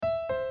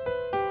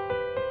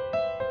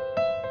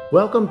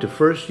Welcome to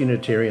First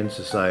Unitarian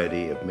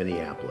Society of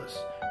Minneapolis,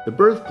 the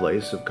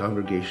birthplace of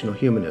Congregational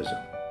Humanism.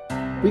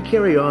 We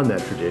carry on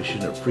that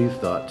tradition of free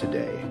thought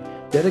today,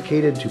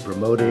 dedicated to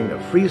promoting a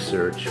free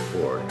search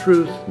for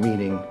truth,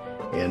 meaning,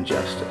 and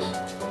justice.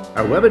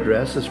 Our web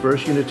address is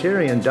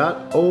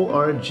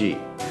firstunitarian.org.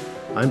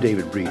 I'm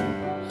David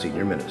Breeden,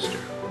 Senior Minister.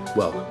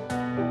 Welcome.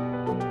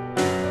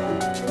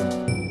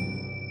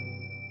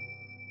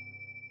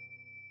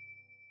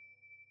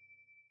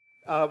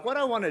 What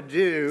I want to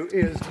do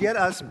is get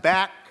us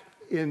back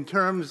in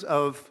terms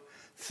of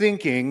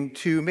thinking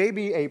to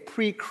maybe a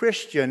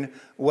pre-Christian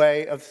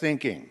way of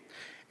thinking.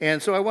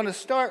 And so I want to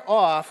start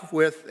off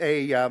with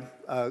a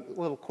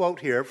little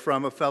quote here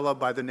from a fellow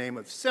by the name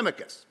of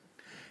Symmachus.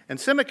 And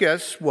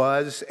Symmachus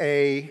was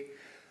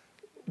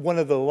one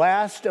of the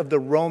last of the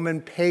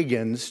Roman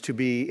pagans to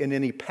be in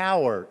any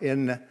power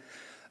in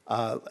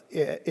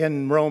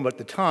Rome at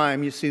the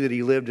time. You see that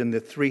he lived in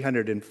the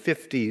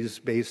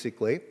 350s,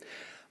 basically.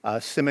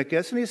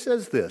 Symmachus, and he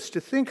says this: to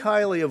think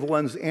highly of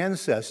one's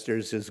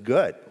ancestors is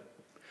good.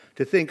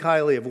 To think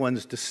highly of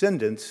one's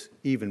descendants,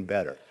 even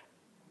better.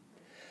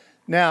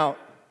 Now,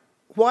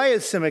 why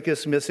is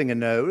Symmachus missing a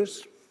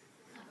nose?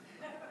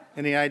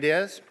 Any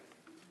ideas?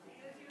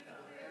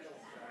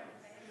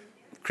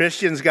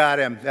 Christians got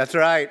him. That's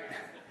right.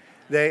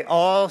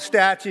 All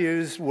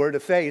statues were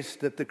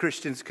defaced that the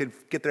Christians could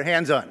get their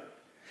hands on.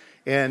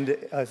 And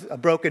a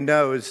broken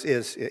nose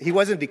he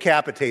wasn't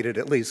decapitated,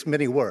 at least.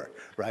 Many were,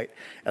 right?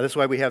 And that's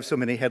why we have so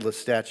many headless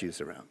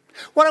statues around.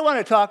 What I want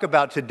to talk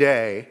about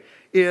today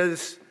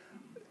is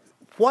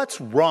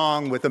what's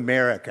wrong with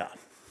America.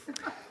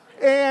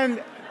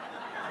 And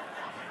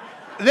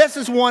this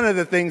is one of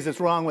the things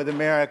that's wrong with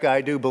America, I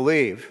do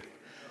believe.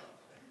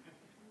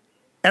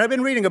 And I've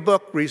been reading a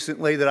book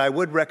recently that I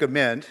would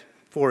recommend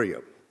for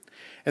you.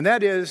 And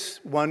that is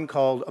one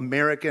called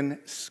American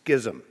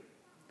Schism.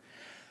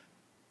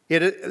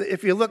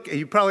 If you look,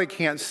 you probably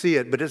can't see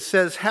it, but it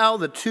says how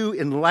the two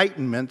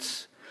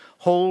enlightenments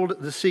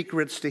hold the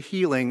secrets to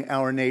healing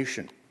our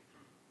nation.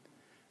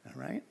 All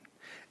right?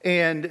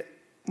 And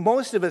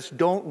most of us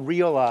don't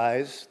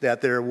realize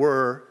that there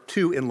were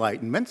two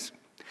enlightenments,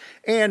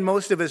 and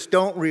most of us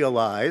don't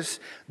realize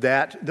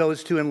that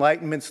those two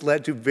enlightenments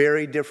led to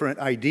very different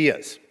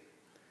ideas.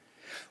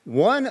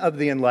 One of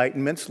the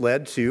enlightenments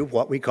led to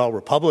what we call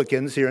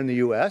Republicans here in the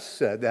U.S.,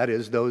 that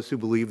is, those who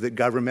believe that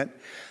government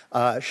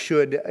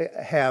should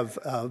have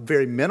a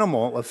very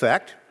minimal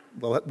effect,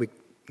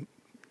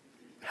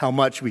 how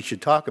much we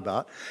should talk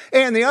about.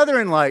 And the other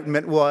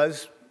enlightenment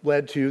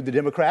led to the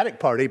Democratic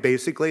Party,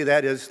 basically,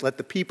 that is, let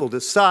the people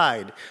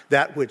decide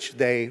that which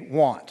they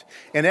want.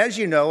 And as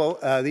you know,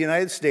 the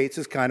United States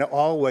is kind of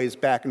always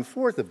back and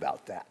forth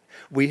about that.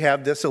 We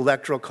have this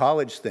electoral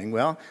college thing.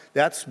 Well,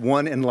 that's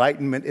one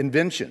Enlightenment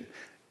invention,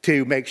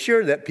 to make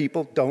sure that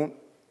people don't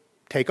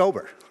take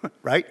over,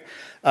 right?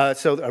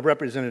 So a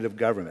representative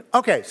government.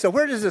 Okay, so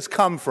where does this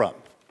come from?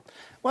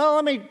 Well,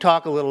 let me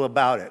talk a little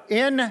about it.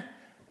 In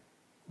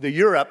the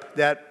Europe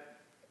that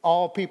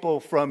all people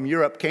from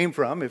Europe came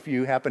from, if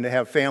you happen to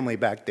have family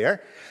back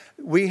there,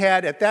 we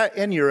had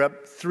in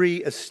Europe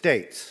 3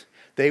 estates.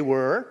 They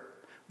were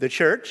the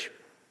church,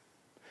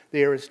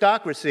 the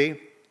aristocracy,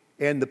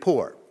 and the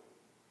poor.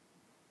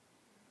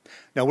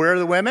 Now, where are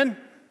the women?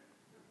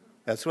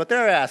 That's what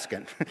they're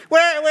asking.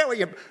 Where were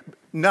you?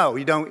 No,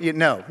 you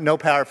don't. No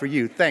power for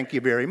you. Thank you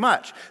very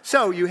much.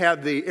 So you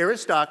have the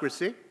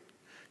aristocracy,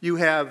 you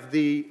have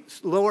the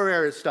lower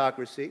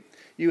aristocracy,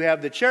 you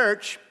have the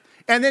church,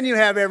 and then you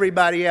have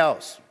everybody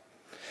else.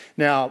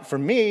 Now, for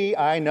me,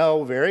 I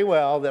know very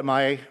well that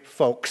my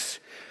folks,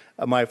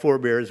 my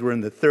forebears, were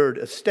in the 3rd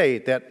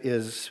estate. That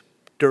is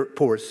dirt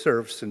poor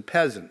serfs and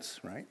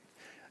peasants, right?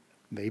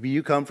 Maybe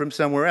you come from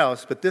somewhere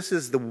else, but this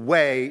is the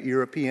way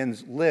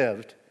Europeans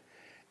lived,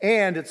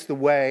 and it's the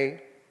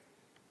way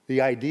the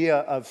idea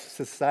of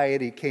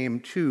society came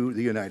to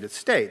the United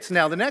States.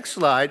 Now, the next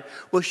slide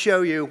will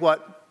show you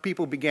what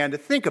people began to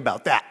think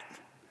about that.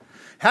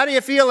 How do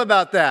you feel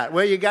about that?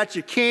 Well, you got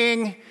your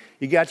king,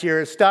 you got your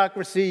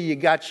aristocracy, you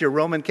got your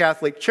Roman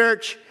Catholic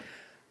Church,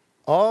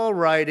 all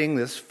riding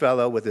this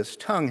fellow with his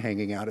tongue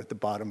hanging out at the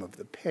bottom of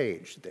the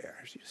page there,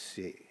 as you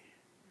see.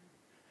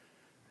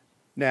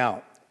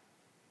 Now,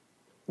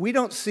 we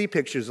don't see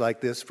pictures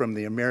like this from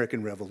the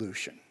American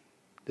Revolution.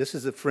 This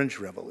is the French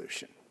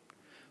Revolution.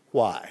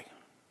 Why?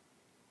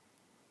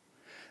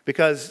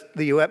 Because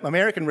the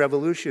American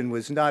Revolution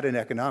was not an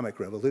economic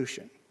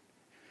revolution.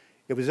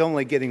 It was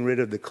only getting rid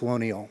of the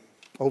colonial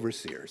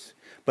overseers.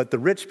 But the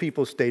rich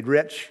people stayed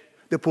rich,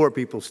 the poor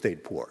people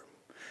stayed poor.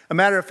 A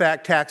matter of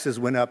fact, taxes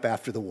went up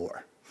after the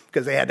war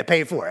because they had to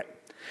pay for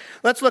it.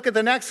 Let's look at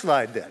the next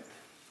slide then.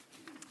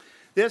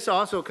 This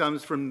also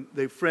comes from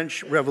the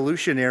French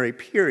Revolutionary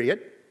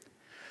period.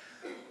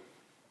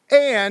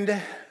 And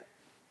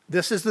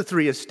this is the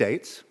 3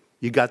 estates.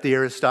 You got the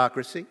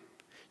aristocracy,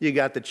 you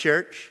got the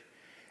church,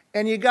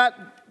 and you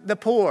got the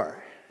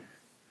poor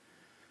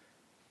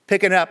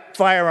picking up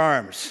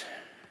firearms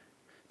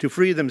to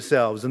free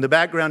themselves. In the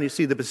background, you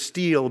see the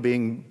Bastille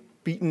being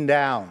beaten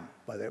down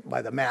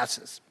by the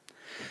masses.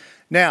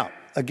 Now,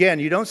 again,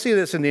 you don't see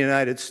this in the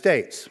United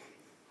States,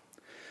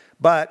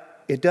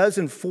 but it does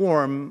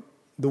inform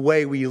the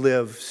way we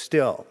live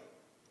still.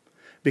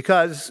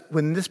 Because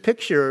when this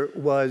picture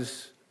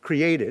was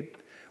created,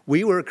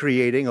 we were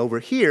creating over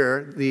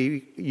here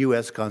the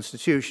U.S.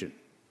 Constitution.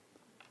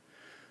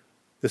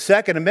 The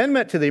Second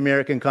Amendment to the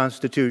American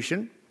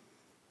Constitution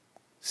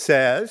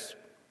says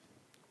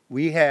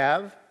we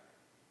have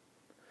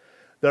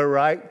the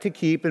right to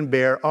keep and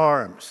bear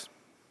arms.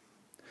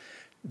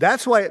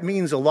 That's why it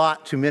means a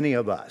lot to many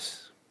of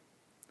us,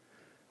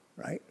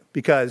 right?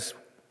 Because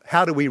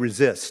how do we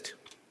resist?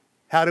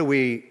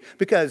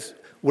 Because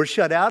we're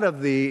shut out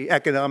of the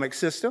economic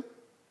system.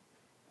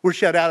 We're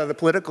shut out of the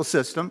political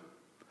system.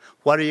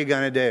 What are you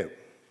going to do?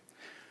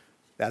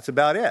 That's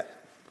about it.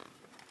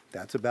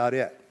 That's about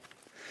it.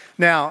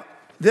 Now,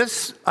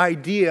 this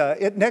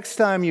idea, next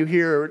time you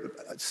hear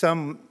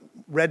some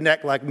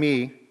redneck like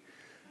me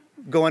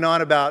going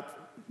on about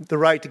the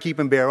right to keep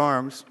and bear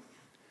arms,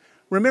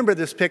 remember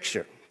this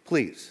picture,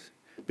 please,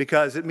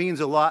 because it means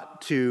a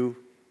lot to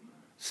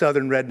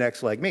southern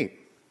rednecks like me.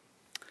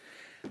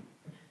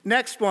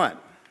 Next one,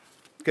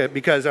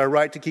 because our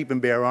right to keep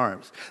and bear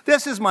arms.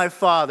 This is my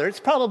father. It's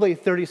probably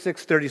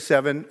 36,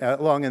 37,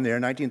 along in there,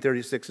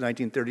 1936,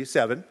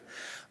 1937.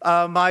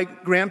 My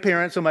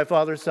grandparents on my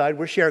father's side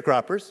were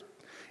sharecroppers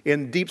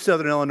in deep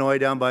southern Illinois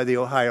down by the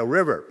Ohio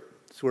River.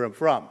 That's where I'm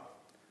from.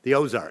 The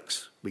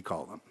Ozarks, we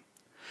call them.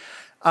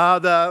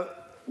 The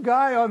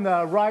guy on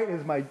the right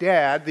is my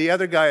dad. The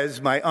other guy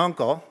is my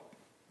uncle.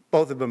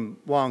 Both of them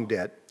long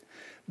dead.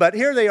 But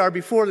here they are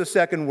before the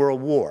Second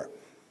World War.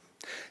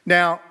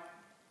 Now,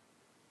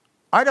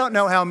 I don't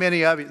know how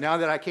many of you, now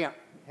that I can't,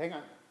 hang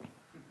on.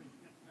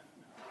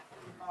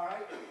 All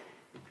right,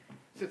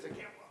 since I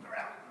can't walk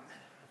around.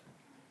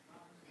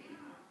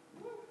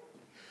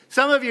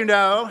 Some of you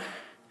know,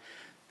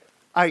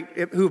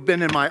 who've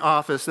been in my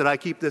office, that I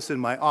keep this in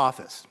my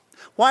office.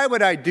 Why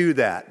would I do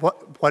that?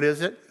 What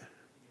is it?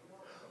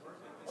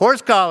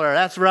 Horse collar,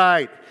 that's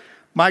right.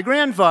 My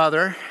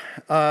grandfather,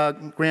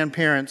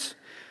 grandparents,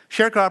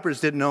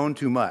 sharecroppers didn't own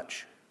too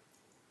much.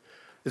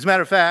 As a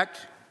matter of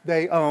fact,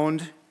 they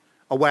owned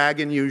a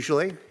wagon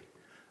usually,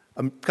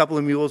 a couple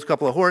of mules, a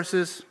couple of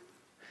horses,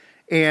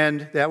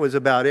 and that was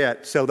about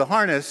it. So the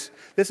harness,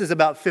 this is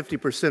about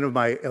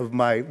 50% of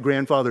my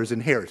grandfather's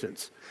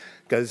inheritance,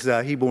 because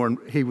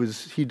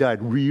he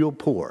died real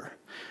poor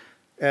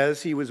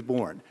as he was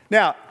born.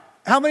 Now,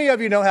 how many of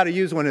you know how to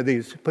use one of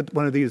these? Put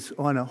one of these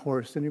on a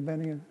horse.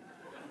 Anybody?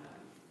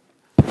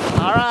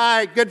 All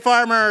right, good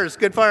farmers,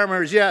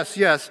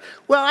 yes.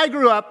 Well, I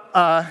grew up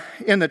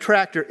in the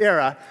tractor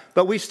era,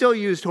 but we still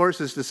used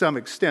horses to some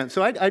extent.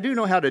 So I do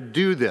know how to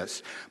do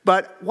this.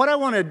 But what I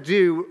want to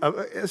do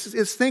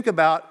is think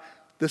about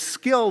the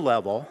skill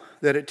level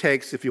that it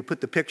takes, if you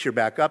put the picture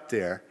back up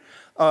there,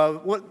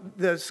 what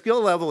the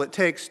skill level it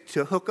takes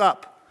to hook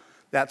up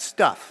that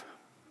stuff.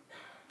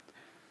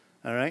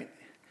 All right?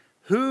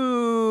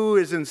 Who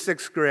is in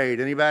 6th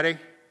grade? Anybody?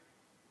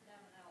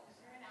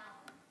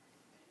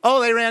 Oh,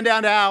 they ran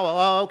down to Owl.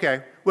 Oh,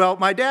 okay. Well,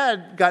 my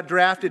dad got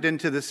drafted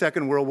into the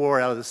Second World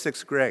War out of the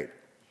 6th grade.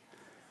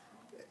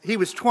 He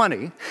was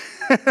 20,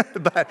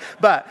 but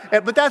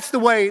that's the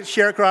way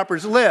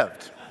sharecroppers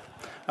lived.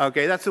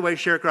 Okay, that's the way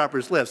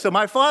sharecroppers lived. So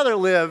my father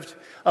lived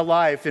a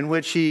life in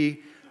which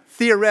he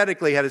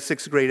theoretically had a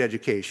 6th grade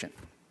education.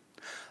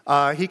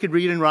 He could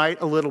read and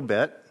write a little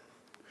bit.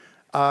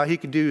 He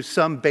could do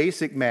some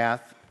basic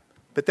math,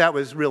 but that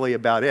was really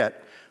about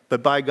it.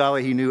 But by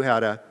golly, he knew how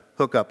to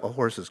hook up a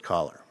horse's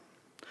collar.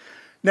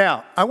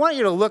 Now, I want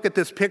you to look at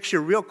this picture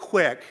real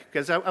quick,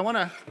 because I want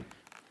to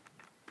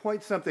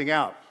point something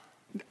out.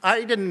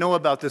 I didn't know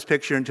about this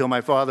picture until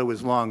my father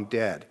was long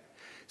dead,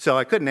 so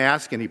I couldn't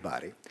ask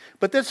anybody.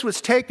 But this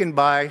was taken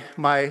by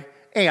my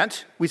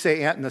aunt. We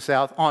say aunt in the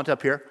South, aunt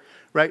up here,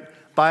 right?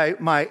 By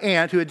my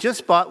aunt, who had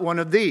just bought one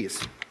of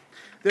these.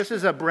 This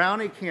is a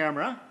Brownie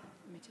camera.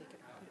 Let me take it.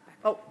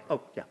 Put it back.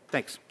 Oh, yeah,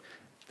 thanks.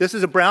 This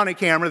is a Brownie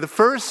camera, the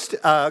first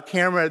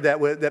camera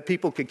that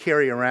people could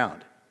carry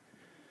around,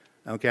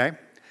 okay?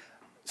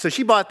 So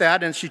she bought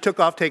that, and she took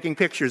off taking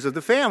pictures of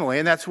the family,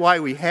 and that's why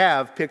we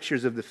have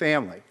pictures of the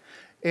family.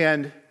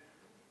 And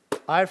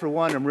I, for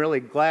one, am really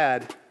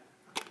glad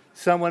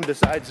someone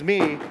besides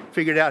me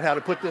figured out how to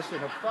put this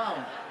in a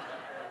phone,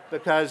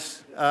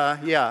 because,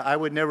 I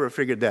would never have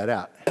figured that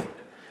out.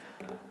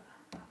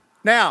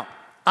 Now,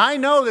 I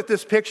know that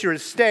this picture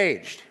is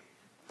staged.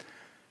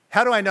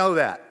 How do I know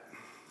that?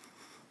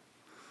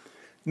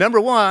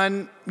 Number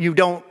one, you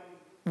don't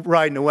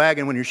ride in a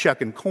wagon when you're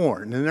shucking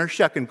corn. And they're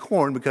shucking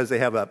corn because they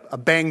have a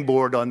bang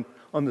board on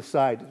the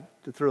side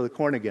to throw the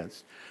corn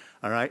against.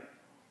 All right?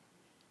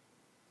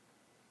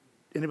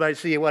 Anybody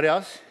see what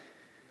else?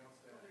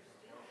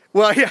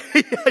 Well, yeah.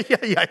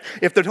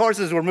 If the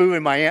horses were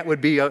moving, my aunt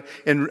would be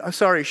in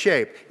sorry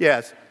shape.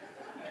 Yes.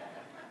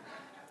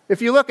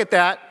 If you look at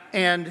that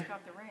and...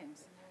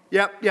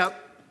 Yep.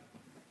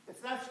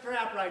 It's that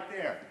strap right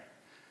there.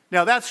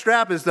 Now, that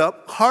strap is the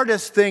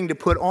hardest thing to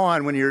put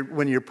on when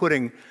you're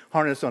putting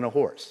harness on a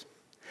horse.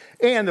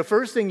 And the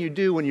first thing you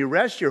do when you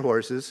rest your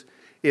horses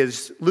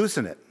is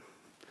loosen it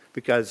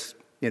because,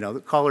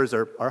 the collars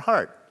are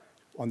hard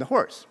on the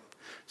horse.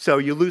 So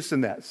you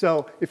loosen that.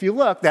 So if you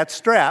look, that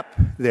strap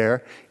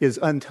there is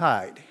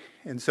untied.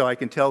 And so I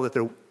can tell that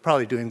they're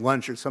probably doing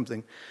lunch or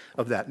something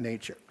of that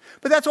nature.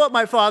 But that's what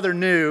my father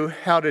knew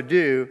how to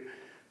do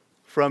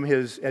from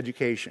his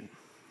education.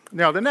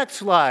 Now, the next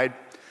slide,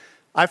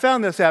 I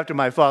found this after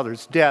my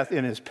father's death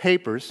in his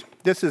papers.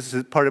 This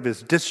is part of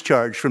his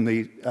discharge from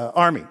the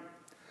Army.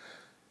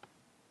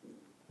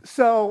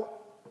 So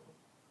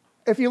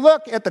if you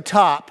look at the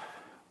top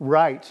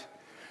right,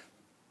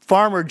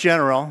 farmer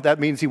general, that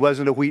means he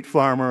wasn't a wheat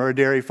farmer or a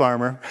dairy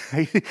farmer.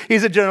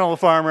 He's a general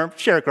farmer,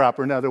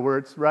 sharecropper in other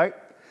words, right?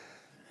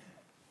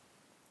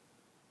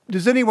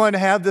 Does anyone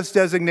have this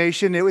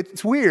designation?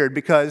 It's weird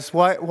because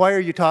why are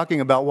you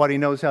talking about what he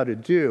knows how to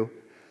do?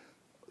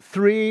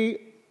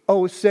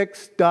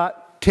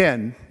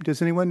 306.10,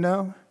 does anyone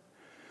know?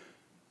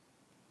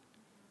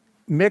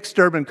 Mixed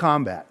urban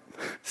combat.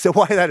 So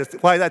why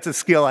that's a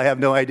skill, I have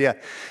no idea.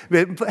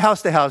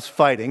 House-to-house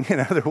fighting, in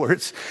other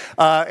words.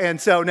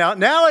 And so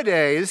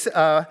nowadays,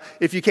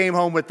 if you came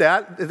home with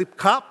that, the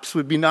cops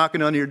would be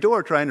knocking on your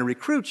door trying to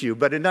recruit you.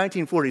 But in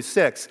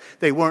 1946,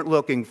 they weren't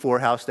looking for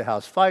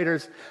house-to-house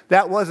fighters.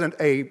 That wasn't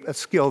a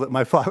skill that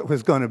my father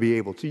was going to be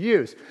able to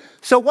use.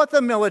 So what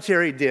the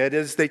military did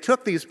is they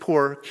took these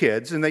poor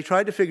kids and they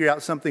tried to figure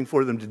out something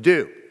for them to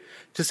do,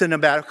 to send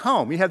them back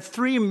home. You had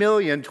 3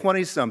 million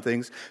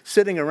 20-somethings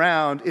sitting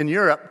around in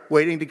Europe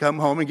waiting to come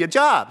home and get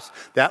jobs.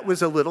 That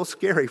was a little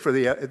scary for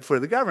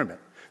the government.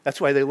 That's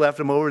why they left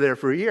them over there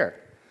for a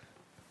year.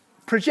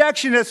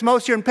 Projectionist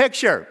motion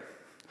picture.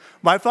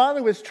 My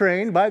father was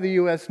trained by the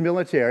U.S.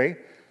 military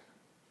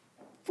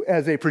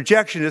as a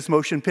projectionist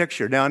motion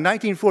picture. Now, in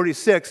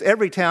 1946,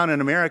 every town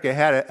in America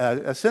had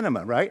a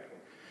cinema, right?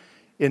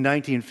 In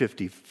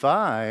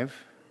 1955,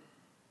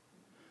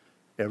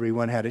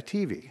 everyone had a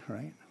TV,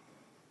 right?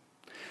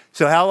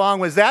 So how long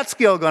was that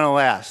skill going to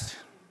last?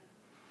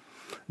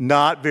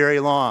 Not very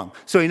long.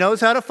 So he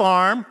knows how to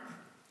farm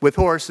with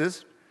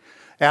horses.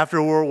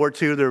 After World War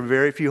II, there were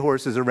very few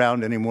horses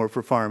around anymore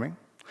for farming.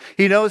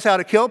 He knows how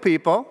to kill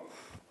people,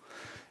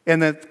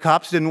 and the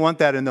cops didn't want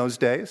that in those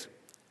days.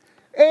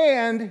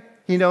 And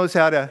he knows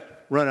how to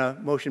run a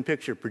motion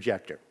picture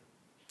projector.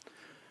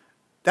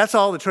 That's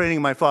all the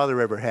training my father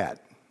ever had.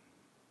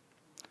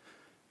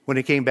 When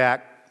he came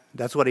back,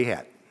 that's what he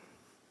had.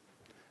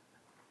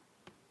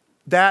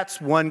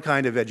 That's one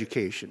kind of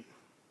education.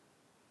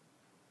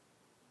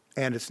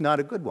 And it's not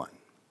a good one.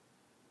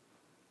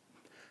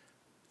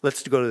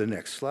 Let's go to the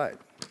next slide.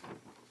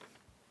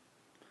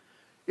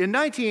 In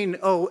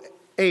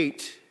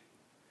 1908,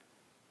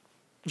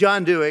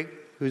 John Dewey,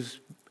 who's,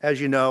 as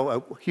you know,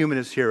 a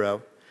humanist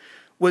hero,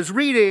 was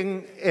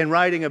reading and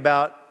writing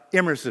about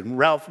Emerson,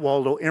 Ralph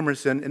Waldo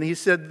Emerson, and he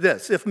said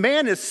this: if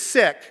man is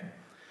sick,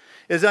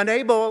 is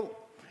unable,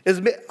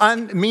 is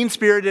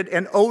mean-spirited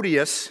and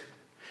odious,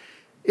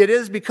 it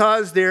is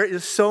because there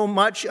is so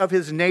much of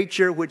his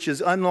nature which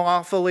is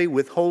unlawfully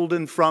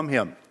withholden from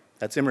him.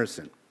 That's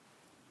Emerson.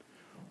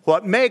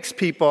 What makes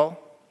people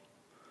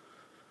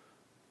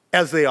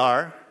as they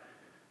are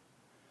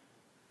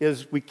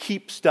is we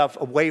keep stuff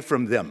away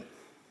from them.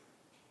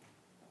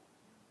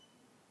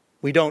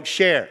 We don't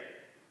share.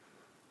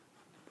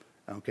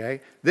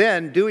 Okay?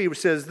 Then Dewey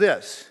says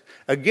this: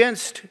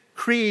 against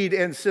creed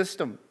and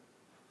system,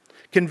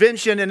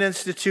 convention and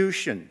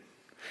institution,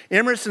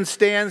 Emerson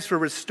stands for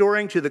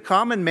restoring to the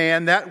common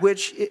man that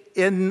which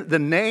in the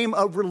name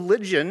of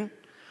religion,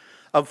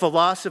 of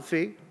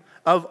philosophy,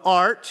 of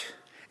art,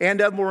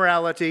 and of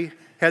morality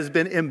has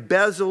been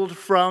embezzled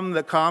from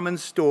the common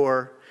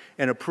store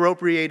and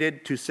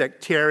appropriated to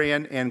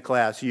sectarian and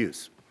class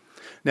use.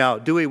 Now,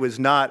 Dewey was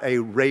not a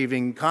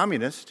raving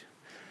communist.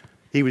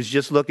 He was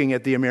just looking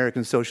at the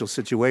American social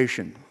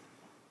situation.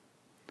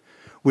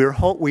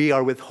 We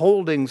are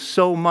withholding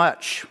so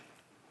much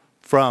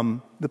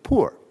from the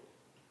poor.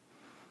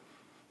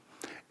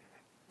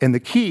 And the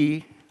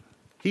key,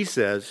 he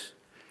says,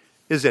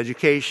 is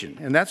education.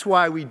 And that's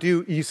why we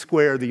do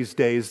E-square these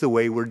days the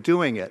way we're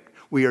doing it.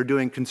 We are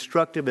doing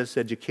constructivist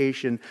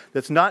education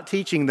that's not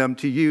teaching them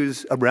to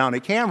use a Brownie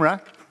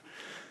camera,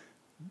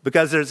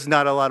 because there's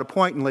not a lot of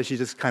point unless you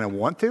just kind of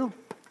want to.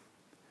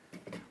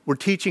 We're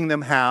teaching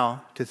them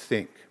how to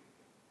think.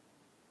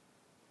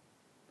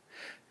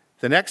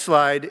 The next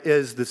slide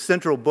is the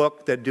central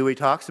book that Dewey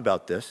talks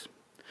about this.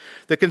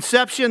 The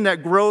conception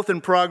that growth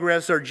and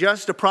progress are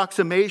just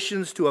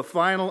approximations to a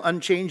final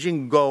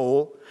unchanging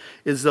goal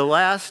is the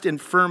last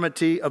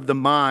infirmity of the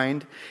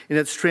mind in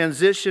its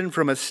transition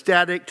from a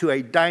static to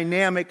a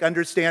dynamic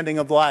understanding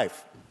of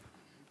life.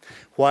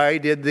 Why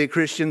did the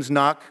Christians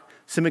knock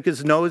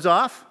Symmachus' nose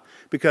off?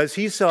 Because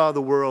he saw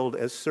the world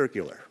as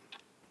circular.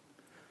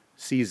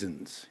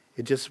 Seasons.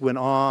 It just went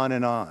on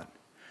and on.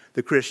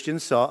 The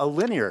Christians saw a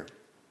linear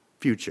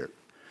future.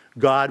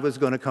 God was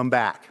going to come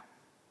back.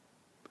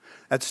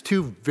 That's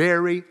two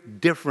very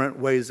different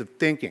ways of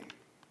thinking.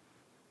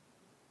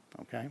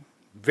 Okay?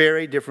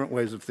 Very different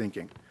ways of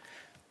thinking.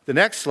 The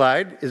next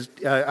slide is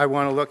I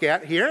want to look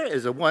at here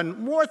is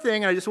one more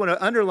thing. I just want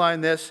to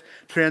underline this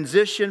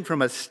transition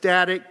from a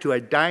static to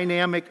a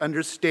dynamic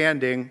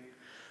understanding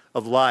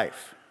of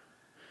life.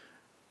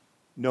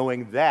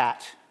 Knowing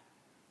that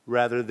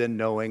rather than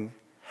knowing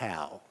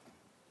how.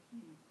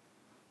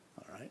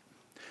 All right.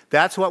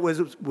 That's what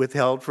was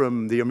withheld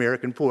from the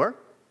American poor.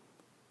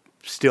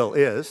 Still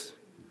is.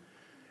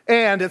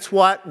 And it's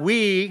what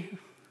we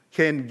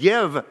can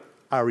give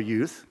our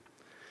youth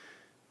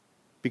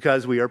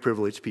because we are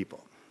privileged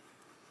people.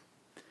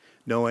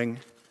 Knowing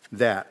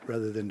that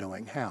rather than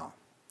knowing how.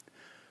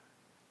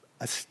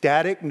 A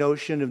static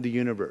notion of the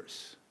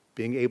universe,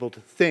 being able to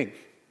think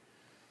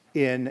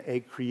in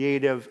a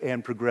creative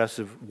and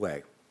progressive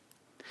way.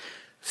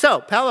 So,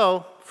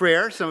 Paulo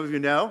Freire, some of you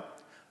know,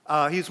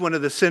 he's one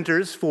of the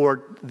centers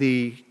for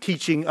the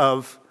teaching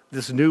of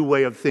this new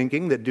way of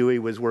thinking that Dewey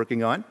was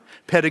working on,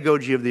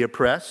 Pedagogy of the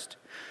Oppressed.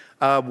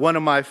 One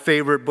of my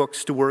favorite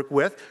books to work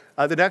with.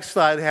 The next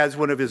slide has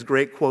one of his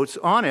great quotes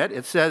on it.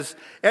 It says,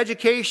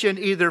 education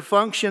either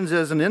functions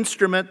as an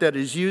instrument that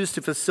is used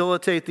to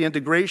facilitate the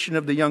integration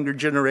of the younger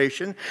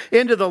generation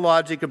into the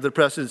logic of the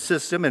present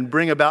system and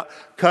bring about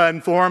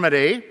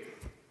conformity,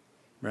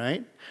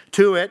 right,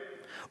 to it,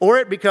 or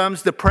it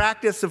becomes the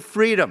practice of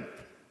freedom,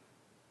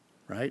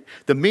 right,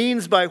 the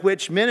means by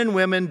which men and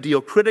women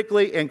deal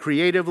critically and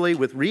creatively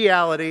with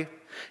reality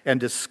and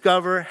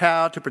discover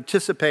how to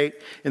participate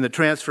in the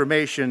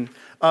transformation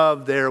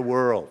of their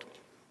world.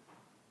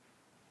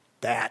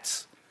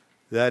 That's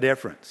the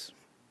difference.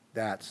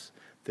 That's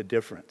the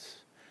difference.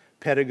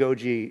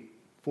 Pedagogy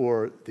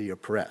for the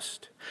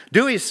oppressed.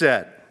 Dewey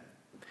said,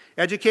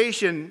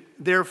 education,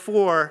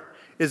 therefore,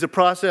 is a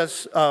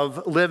process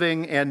of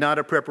living and not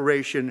a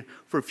preparation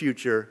for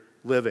future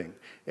living.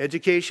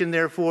 Education,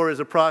 therefore,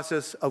 is a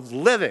process of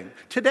living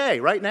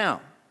today, right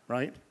now,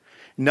 right?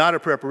 Not a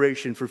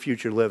preparation for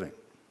future living.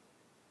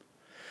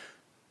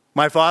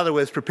 My father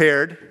was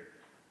prepared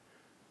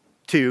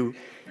to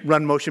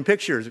run motion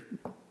pictures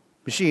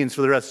machines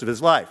for the rest of his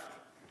life.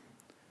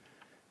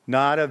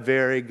 Not a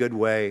very good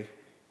way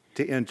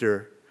to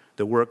enter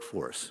the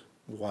workforce,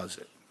 was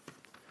it?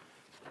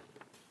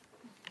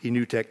 He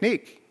knew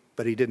technique,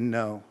 but he didn't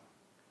know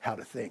how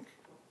to think.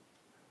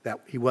 That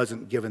he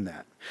wasn't given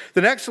that.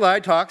 The next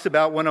slide talks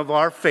about one of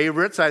our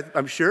favorites,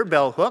 I'm sure,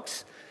 Bell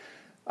Hooks.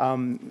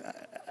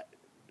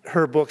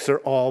 Her books are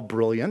all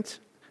brilliant.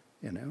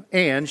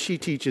 And she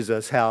teaches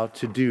us how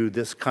to do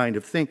this kind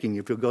of thinking.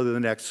 If you'll go to the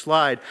next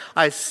slide.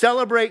 I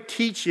celebrate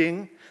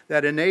teaching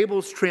that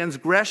enables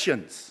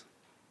transgressions,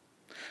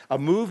 a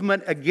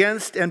movement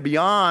against and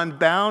beyond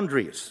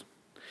boundaries.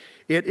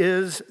 It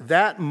is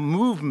that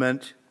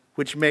movement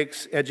which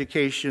makes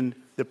education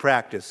the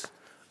practice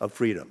of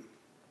freedom.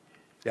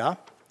 Yeah?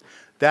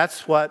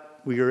 That's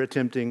what we are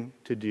attempting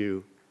to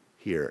do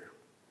here.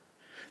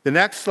 The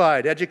next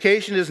slide.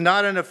 Education is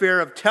not an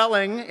affair of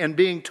telling and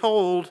being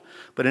told,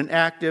 but an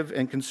active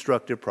and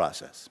constructive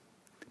process.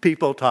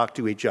 People talk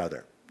to each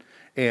other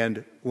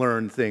and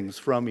learn things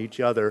from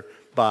each other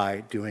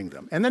by doing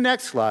them. And the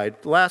next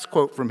slide, the last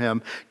quote from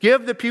him,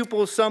 give the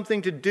pupils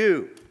something to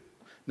do,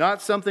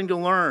 not something to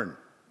learn.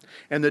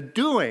 And the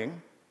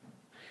doing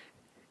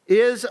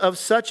is of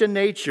such a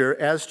nature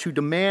as to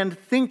demand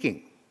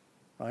thinking,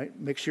 right?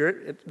 Make sure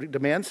it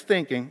demands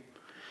thinking.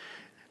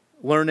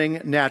 Learning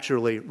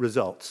naturally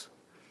results.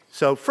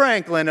 So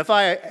Franklin, if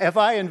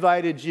I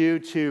invited you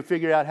to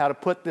figure out how to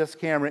put this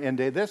camera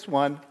into this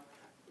one,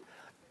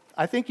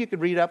 I think you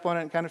could read up on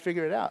it and kind of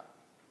figure it out,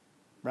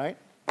 right?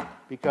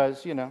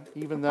 Because,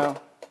 even though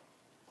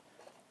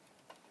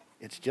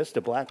it's just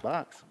a black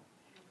box,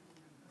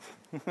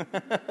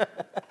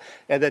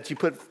 and that you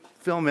put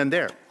film in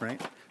there,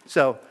 right?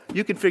 So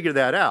you can figure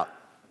that out.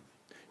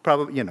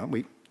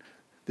 Probably,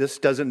 this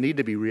doesn't need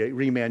to be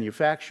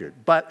remanufactured.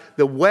 But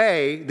the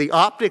way the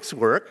optics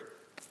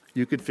work,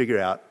 you could figure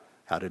out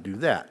how to do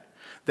that.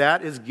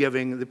 That is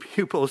giving the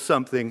pupils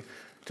something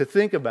to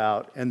think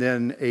about and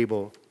then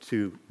able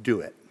to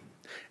do it.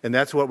 And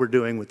that's what we're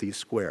doing with these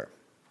square.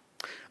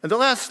 And the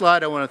last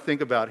slide I want to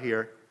think about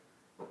here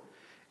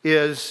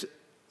is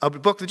a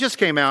book that just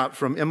came out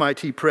from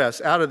MIT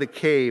Press, Out of the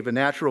Cave, A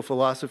Natural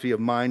Philosophy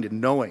of Mind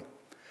and Knowing.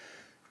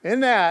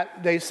 In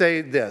that, they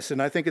say this,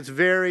 and I think it's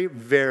very,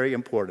 very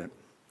important.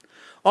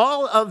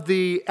 All of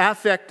the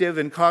affective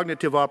and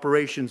cognitive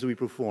operations we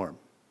perform,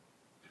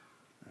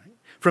 right,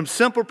 from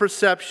simple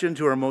perception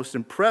to our most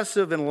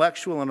impressive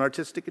intellectual and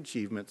artistic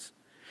achievements,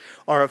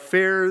 are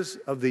affairs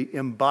of the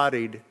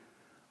embodied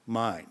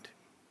mind.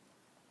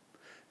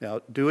 Now,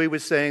 Dewey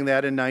was saying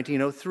that in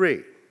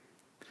 1903.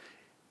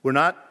 We're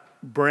not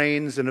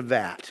brains in a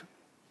vat,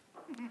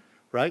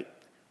 right?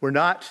 We're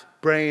not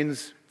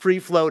brains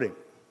free-floating.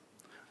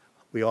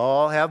 We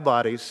all have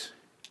bodies,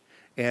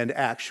 and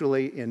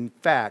actually, in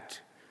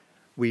fact,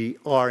 we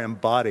are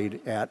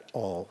embodied at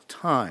all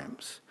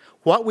times.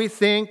 What we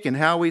think and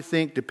how we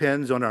think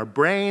depends on our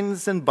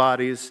brains and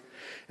bodies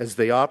as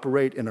they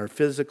operate in our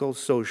physical,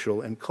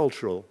 social, and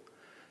cultural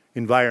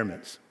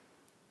environments.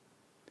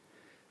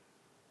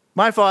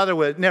 My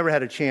father never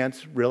had a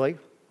chance, really,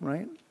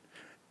 right?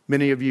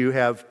 Many of you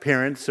have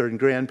parents or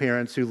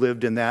grandparents who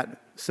lived in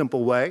that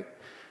simple way.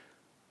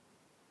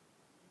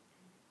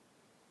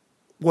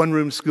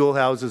 One-room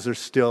schoolhouses are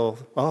still,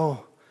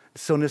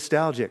 it's so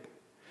nostalgic.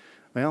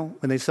 Well,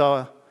 when they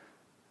saw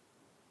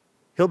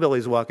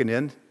hillbillies walking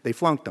in, they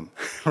flunked them,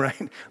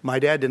 right? My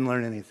dad didn't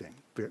learn anything,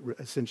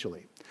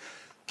 essentially.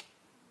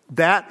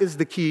 That is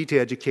the key to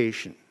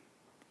education,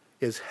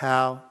 is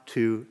how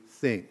to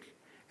think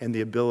and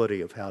the ability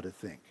of how to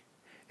think.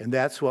 And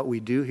that's what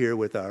we do here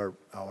with our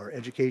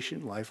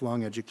education,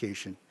 lifelong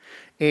education.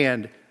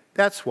 And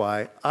that's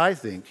why I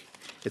think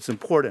it's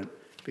important,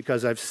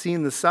 because I've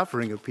seen the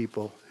suffering of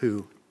people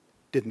who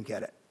didn't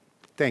get it.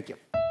 Thank you.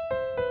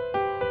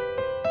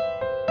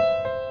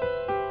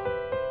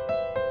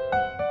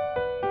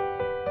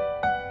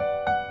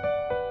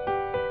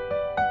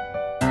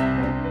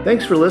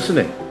 Thanks for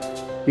listening.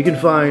 You can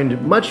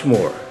find much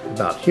more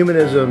about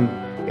humanism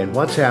and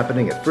what's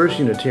happening at First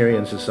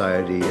Unitarian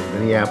Society in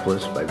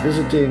Minneapolis by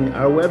visiting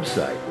our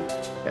website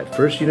at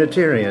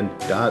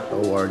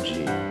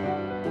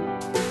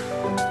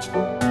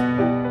firstunitarian.org.